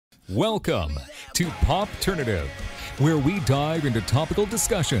Welcome to Popternative, where we dive into topical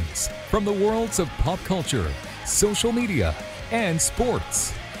discussions from the worlds of pop culture, social media, and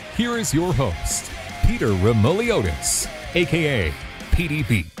sports. Here is your host, Peter Remoliotis, aka PD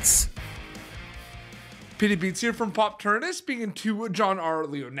Beats. PD Beats here from Popternative, speaking to John R.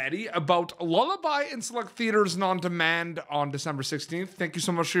 Leonetti about Lullaby in select theaters and on demand on December 16th. Thank you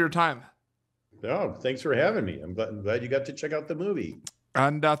so much for your time. Oh, thanks for having me. I'm glad you got to check out the movie.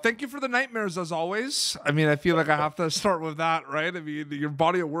 And thank you for the nightmares, as always. I mean, I feel like I have to start with that, right? I mean, your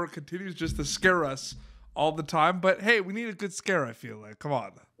body of work continues just to scare us all the time. But hey, we need a good scare, I feel like. Come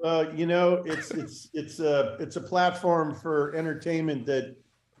on. It's a platform for entertainment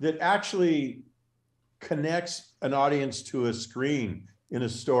that actually connects an audience to a screen in a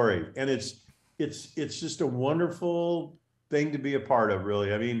story, and it's just a wonderful thing to be a part of,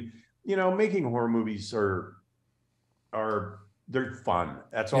 really. I mean, making horror movies are they're fun.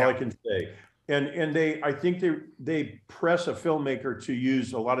 That's all I can say. And I think they press a filmmaker to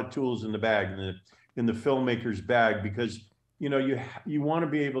use a lot of tools in the bag, in the filmmaker's bag, because you want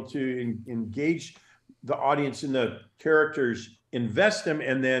to be able to engage the audience in the characters, invest them,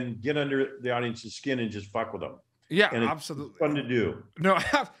 and then get under the audience's skin and just fuck with them. Yeah, and it's absolutely fun to do. No,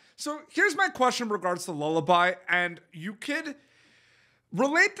 so here's my question in regards to Lullaby, and you could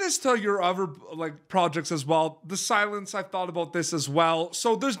relate this to your other projects as well. The Silence, I've thought about this as well.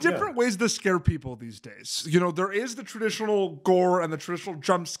 So there's different ways to scare people these days. There is the traditional gore and the traditional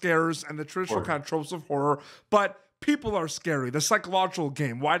jump scares and the traditional kind of tropes of horror, but people are scary. The psychological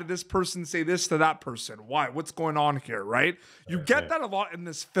game. Why did this person say this to that person? Why? What's going on here, right? You get that a lot in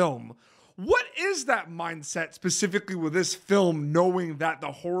this film. What is that mindset specifically with this film, knowing that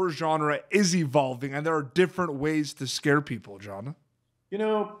the horror genre is evolving and there are different ways to scare people, John?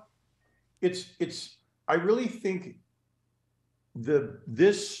 I really think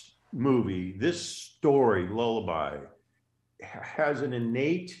this movie, this story, Lullaby, has an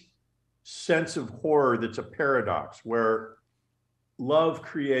innate sense of horror that's a paradox, where love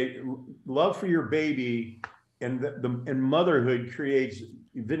for your baby and motherhood creates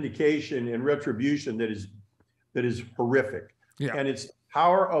vindication and retribution that is horrific. Yeah. And it's the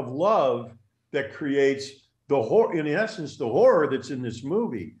power of love that creates the horror, in essence, the horror that's in this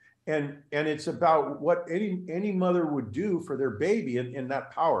movie. And it's about what any mother would do for their baby and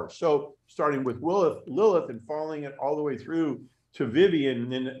that power. So starting with Lilith and following it all the way through to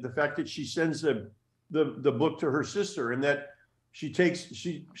Vivian, and the fact that she sends the book to her sister, and that she takes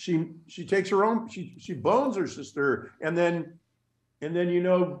her own, she bones her sister, and then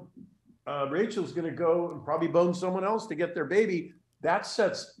Rachel's going to go and probably bone someone else to get their baby. That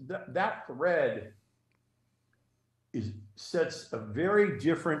thread sets a very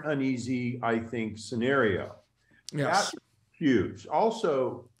different, uneasy, I think, scenario. Yes. That's huge.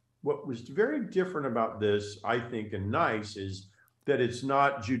 Also, what was very different about this, I think, and nice, is that it's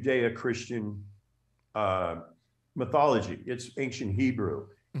not Judeo-Christian mythology. It's ancient Hebrew.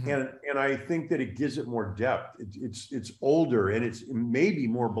 Mm-hmm. And I think that it gives it more depth. It's older, and it's maybe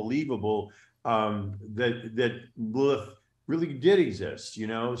more believable that Lilith really did exist,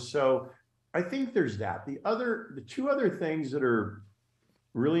 So I think there's that. The two other things that are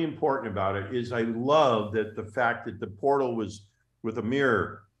really important about it is, I love that the fact that the portal was with a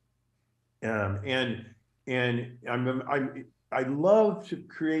mirror, and I love to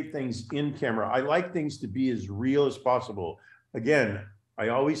create things in camera. I like things to be as real as possible. Again, I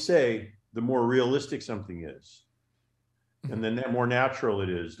always say, the more realistic something is, and then the more natural it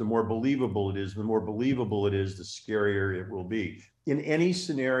is, the more believable it is, the the scarier it will be in any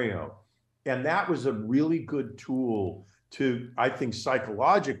scenario. And that was a really good tool to, I think,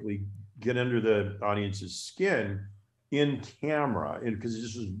 psychologically get under the audience's skin in camera, and because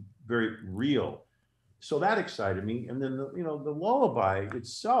this was very real. So that excited me. And then the lullaby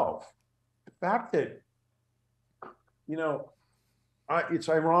itself, the fact that it's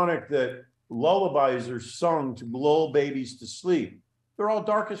ironic that lullabies are sung to lull babies to sleep. They're all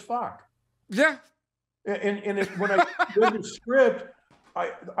dark as fuck. Yeah. And when I read the script,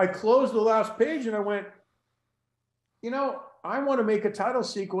 I closed the last page and I went, I want to make a title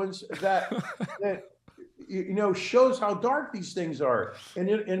sequence that shows how dark these things are,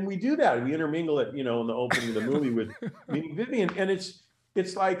 and we do that. We intermingle it, in the opening of the movie with meeting Vivian, and it's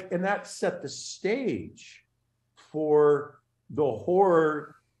like, and that set the stage for the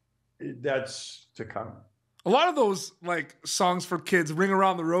horror that's to come. A lot of those songs for kids, Ring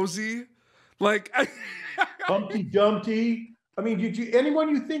Around the Rosie, Humpty Dumpty. I mean, anyone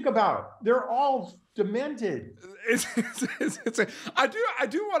you think about, they're all demented. I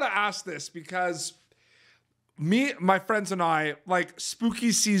do want to ask this, because my friends and I, like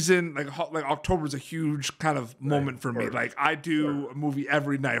spooky season, like October is a huge kind of moment for me. Like I do a movie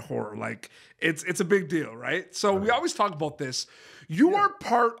every night, horror. Like it's a big deal, right? So we always talk about this. You are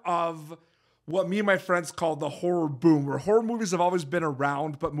part of what me and my friends call the horror boom, where horror movies have always been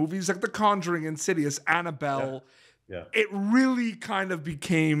around, but movies like The Conjuring, Insidious, Annabelle, it really kind of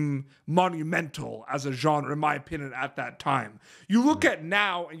became monumental as a genre, in my opinion, at that time. You look at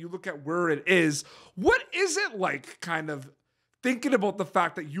now and you look at where it is. What is it like kind of thinking about the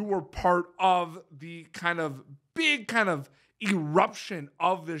fact that you were part of the kind of big kind of eruption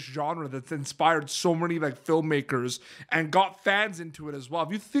of this genre that's inspired so many like filmmakers and got fans into it as well?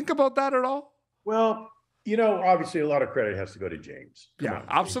 Have you think about that at all? Well, you know, obviously a lot of credit has to go to James. Come on,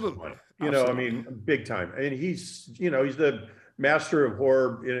 absolutely. You know, I mean, big time. And he's, you know, he's the master of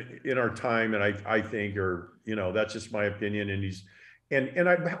horror in our time. And I think, or, you know, that's just my opinion. And he's, and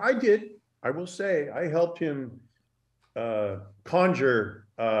I will say, I helped him conjure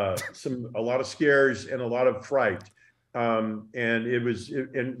a lot of scares and a lot of fright. And it was,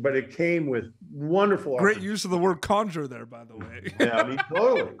 but it came with wonderful. Great use of the word conjure there, by the way. Yeah, I mean,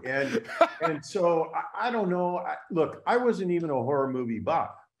 totally. And so I don't know. Look, I wasn't even a horror movie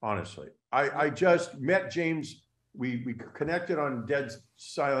buff, honestly. I just met James. We connected on Dead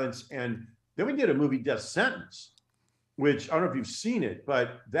Silence, and then we did a movie, Death Sentence, which I don't know if you've seen it,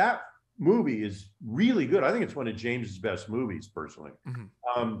 but that movie is really good. I think it's one of James's best movies, personally.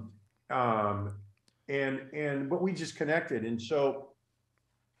 But we just connected. And so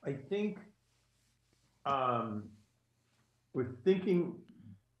I think we're thinking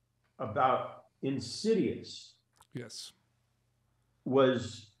about Insidious. Yes.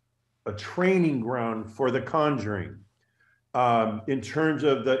 Was a training ground for The Conjuring. In terms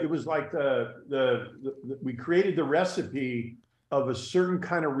of it was like we created the recipe of a certain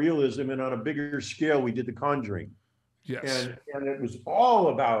kind of realism, and on a bigger scale, we did The Conjuring. Yes. And it was all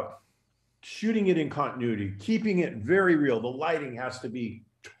about shooting it in continuity, keeping it very real. The lighting has to be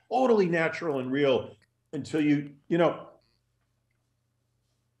totally natural and real until you know,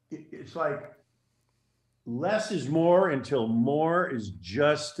 it's like less is more until more is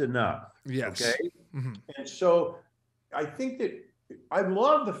just enough. Yes. Okay. And so I think that I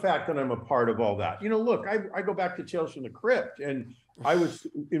love the fact that I'm a part of all that. You know, look, I go back to Tales from the Crypt, and I was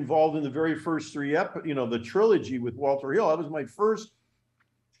involved in the very first three the trilogy with Walter Hill. That was my first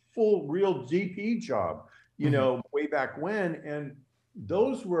full real DP job, you know, way back when. And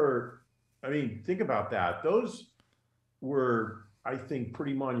those were, I mean, think about that. Those were, I think,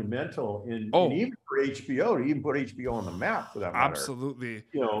 pretty monumental in even for HBO, to even put HBO on the map for that matter. Absolutely.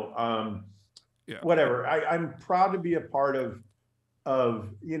 You know, whatever. I'm proud to be a part of,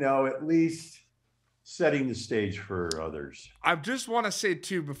 you know, at least setting the stage for others. I just want to say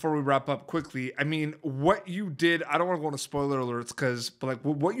too, before we wrap up quickly, I mean, what you did, I don't want to go into spoiler alerts but like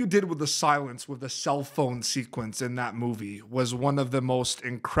what you did with the silence, with the cell phone sequence in that movie was one of the most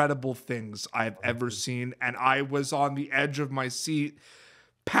incredible things I've ever seen. And I was on the edge of my seat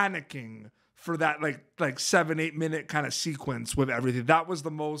panicking for that like 7-8 minute kind of sequence with everything. That was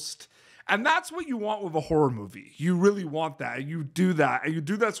the most. And that's what you want with a horror movie. You really want that. You do that. And you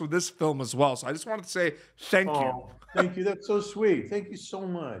do that with this film as well. So I just wanted to say thank you. Thank you. That's so sweet. Thank you so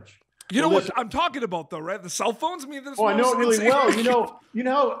much. You know what I'm talking about, though, right? The cell phones. I mean, I know it really well. You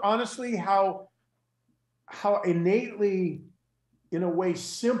know, honestly, how innately, in a way,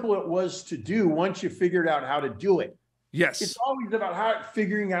 simple it was to do once you figured out how to do it. Yes. It's always about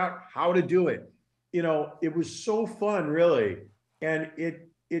figuring out how to do it. You know, it was so fun, really. And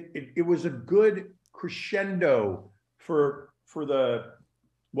it was a good crescendo for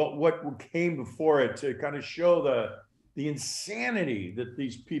what came before it, to kind of show the insanity that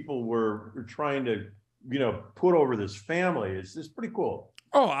these people were trying to, you know, put over this family. It's pretty cool.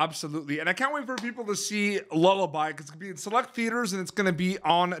 Oh, absolutely. And I can't wait for people to see Lullaby, because it's going to be in select theaters and it's going to be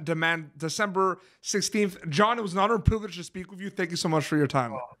on demand December 16th. John, it was an honor and privilege to speak with you. Thank you so much for your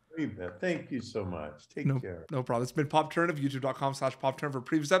time. Thank you so much. Take care. No problem. It's been Popternative, youtube.com/Popternative for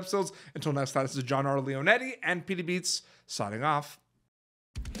previous episodes. Until next time, this is John R. Leonetti and PD Beats signing off.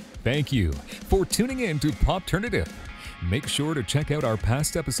 Thank you for tuning in to Popternative. Make sure to check out our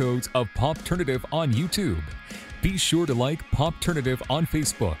past episodes of Popternative on YouTube. Be sure to like Popternative on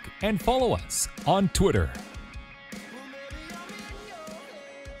Facebook and follow us on Twitter.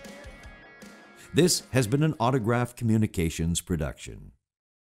 This has been an Autograph Communications production.